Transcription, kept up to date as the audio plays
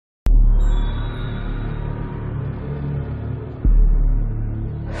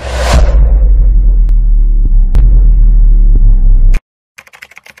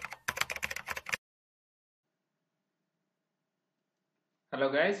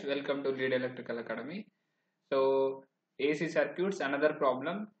Hello guys, welcome to Lead Electrical Academy. So AC circuits, another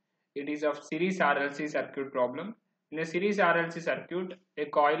problem. It is of series RLC circuit problem. In a series RLC circuit, a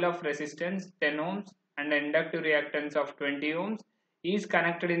coil of resistance 10 ohms and an inductive reactance of 20 ohms is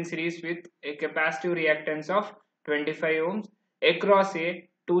connected in series with a capacitive reactance of 25 ohms across a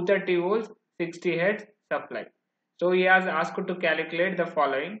 230 volts 60 Hz supply. So he has asked to calculate the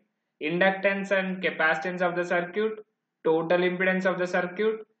following: inductance and capacitance of the circuit, total impedance of the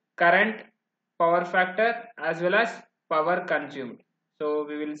circuit, current, power factor, as well as power consumed. So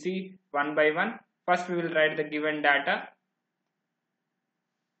we will see one by one. First we will write the given data.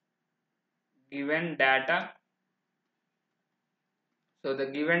 So the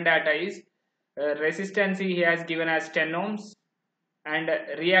given data is resistance he has given as 10 ohms and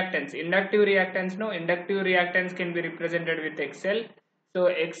reactance, inductive reactance can be represented with XL. So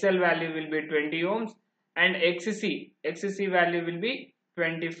XL value will be 20 ohms and XC value will be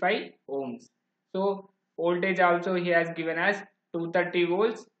 25 ohms. So voltage also he has given as 230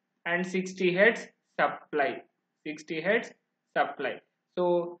 volts and 60 Hz supply.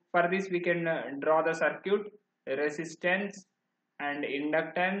 So for this we can draw the circuit, resistance and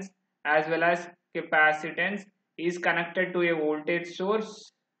inductance as well as capacitance is connected to a voltage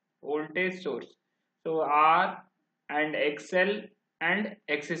source. So R and XL and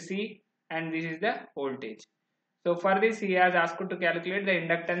XC, and this is the voltage. So for this he has asked to calculate the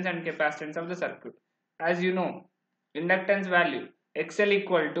inductance and capacitance of the circuit. As you know, inductance value XL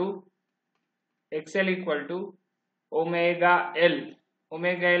equal to omega L.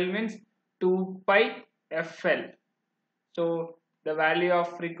 Omega L means 2 pi FL. So the value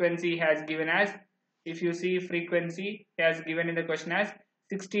of frequency has given as, if you see frequency has given in the question as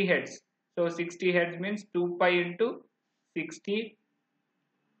 60 Hz. So 60 Hz means 2 pi into 60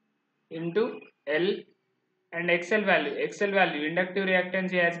 into L, and XL value inductive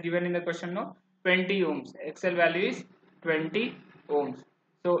reactance he has given in the question, 20 ohms. XL value is 20 ohms.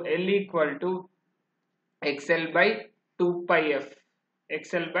 So L equal to XL by 2 pi F.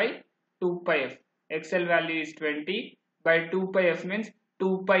 XL value is 20 by 2 pi F means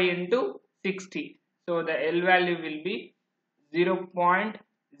 2 pi into 60. So the L value will be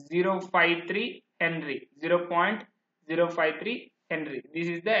 0.053 Henry. 0.053 Henry. This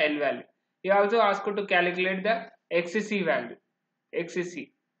is the L value. He also asked to calculate the XC value.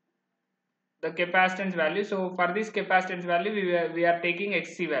 The capacitance value. So for this capacitance value we are taking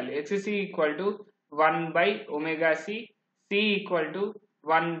XC value. XC equal to 1 by omega C. C equal to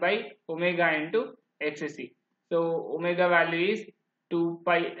 1 by omega into XC. So omega value is 2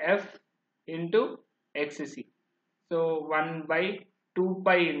 pi F into XC. So 1 by 2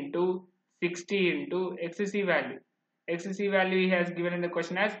 pi into 60 into XC value. XC value he has given in the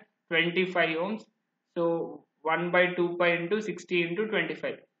question as 25 ohms. So 1 by 2 pi into 60 into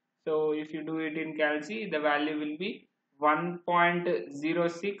 25. So if you do it in calci, the value will be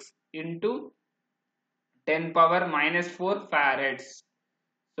 1.06 into 10 power minus 4 farads.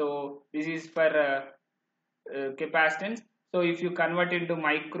 So this is for capacitance. So if you convert into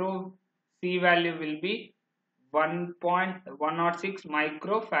micro, C value will be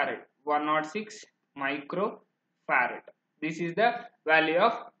 1.106 microfarad. This is the value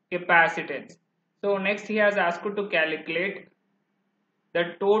of capacitance. So next he has asked to calculate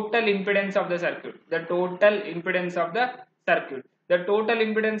the total impedance of the circuit. The total impedance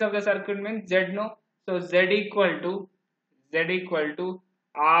of the circuit means Z, no? So Z equal to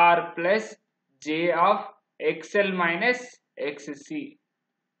R plus J of XL minus XC.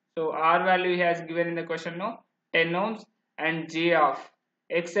 So R value he has given in the question, 10 ohms, and J of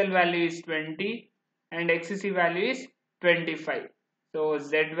XL value is 20 and XC value is 25. So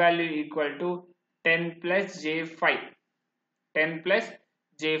Z value equal to 10 plus J5.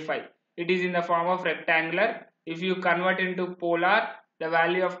 It is in the form of rectangular. If you convert into polar, the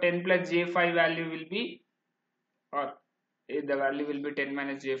value of 10 plus J5 value will be, or the value will be 10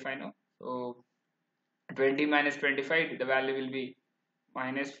 minus J5, no? So 20 minus 25, the value will be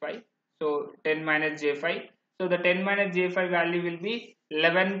minus 5. So 10 minus J5. So the 10 minus J5 value will be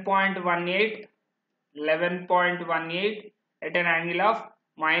 11.18 at an angle of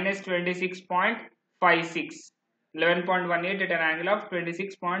minus 26.56. 11.18 at an angle of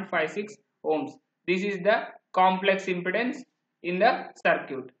 26.56 ohms. This is the complex impedance in the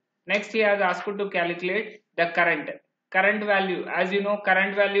circuit. Next he has asked to calculate the current value. As you know,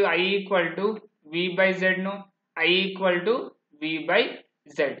 current value I equal to V by Z, no? I equal to V by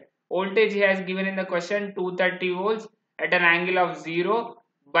Z. Voltage he has given in the question 230 volts at an angle of 0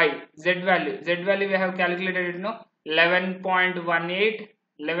 by Z value we have calculated it, 11.18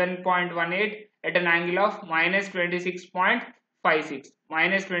 at an angle of minus 26.56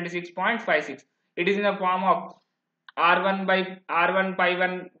 minus 26.56. It is in the form of R1 by R1 pi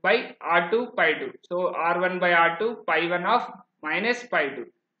 1 by R2 pi 2. So R1 by R2 pi 1 of minus pi 2.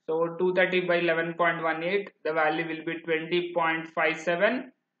 So 230 by 11.18, the value will be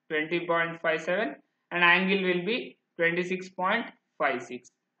 20.57, and angle will be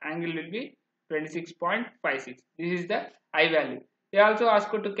 26.56. Angle will be 26.56. This is the I value. They also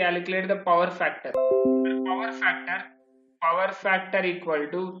ask you to calculate the power factor. Power factor equal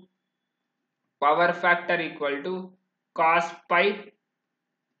to cos pi.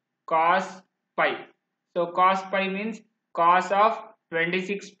 So cos pi means cos of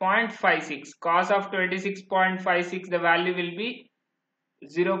 26.56. Cos of 26.56, the value will be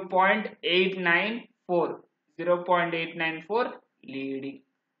 0.894. 0.894 leading.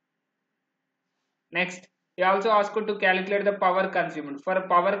 Next, we also ask you to calculate the power consumed. For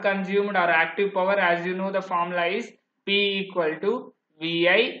power consumed or active power, as you know, the formula is P equal to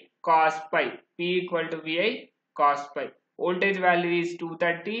VI cos pi. P equal to VI cos pi. Voltage value is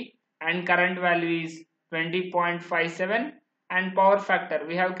 230 and current value is 20.57, and power factor,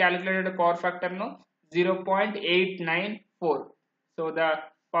 we have calculated the power factor now, 0.894. So the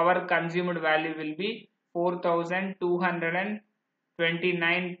power consumed value will be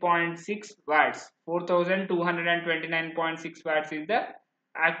 4229.6 watts. 4229.6 watts is the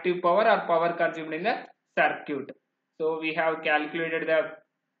active power or power consumed in the circuit. So we have calculated the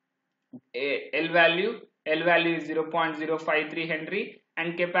L value. L value is 0.053 Henry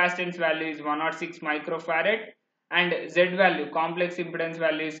and capacitance value is 106 microfarad, and Z value, complex impedance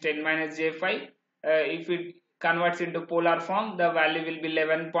value, is 10 minus J5. If it converts into polar form, the value will be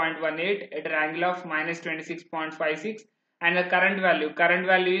 11.18 at an angle of minus 26.56, and the current value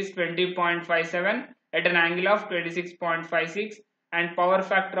is 20.57 at an angle of 26.56, and power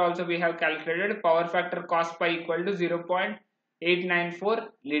factor also we have calculated. Power factor cos pi equal to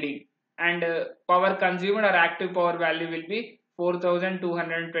 0.894 leading, and power consumed or active power value will be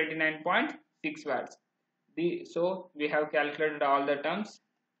 4229.6 watts. So we have calculated all the terms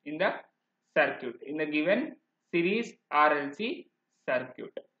in the circuit, in the given series RLC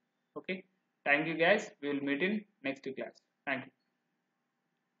circuit. Okay, thank you guys. We will meet in next class. Thank you.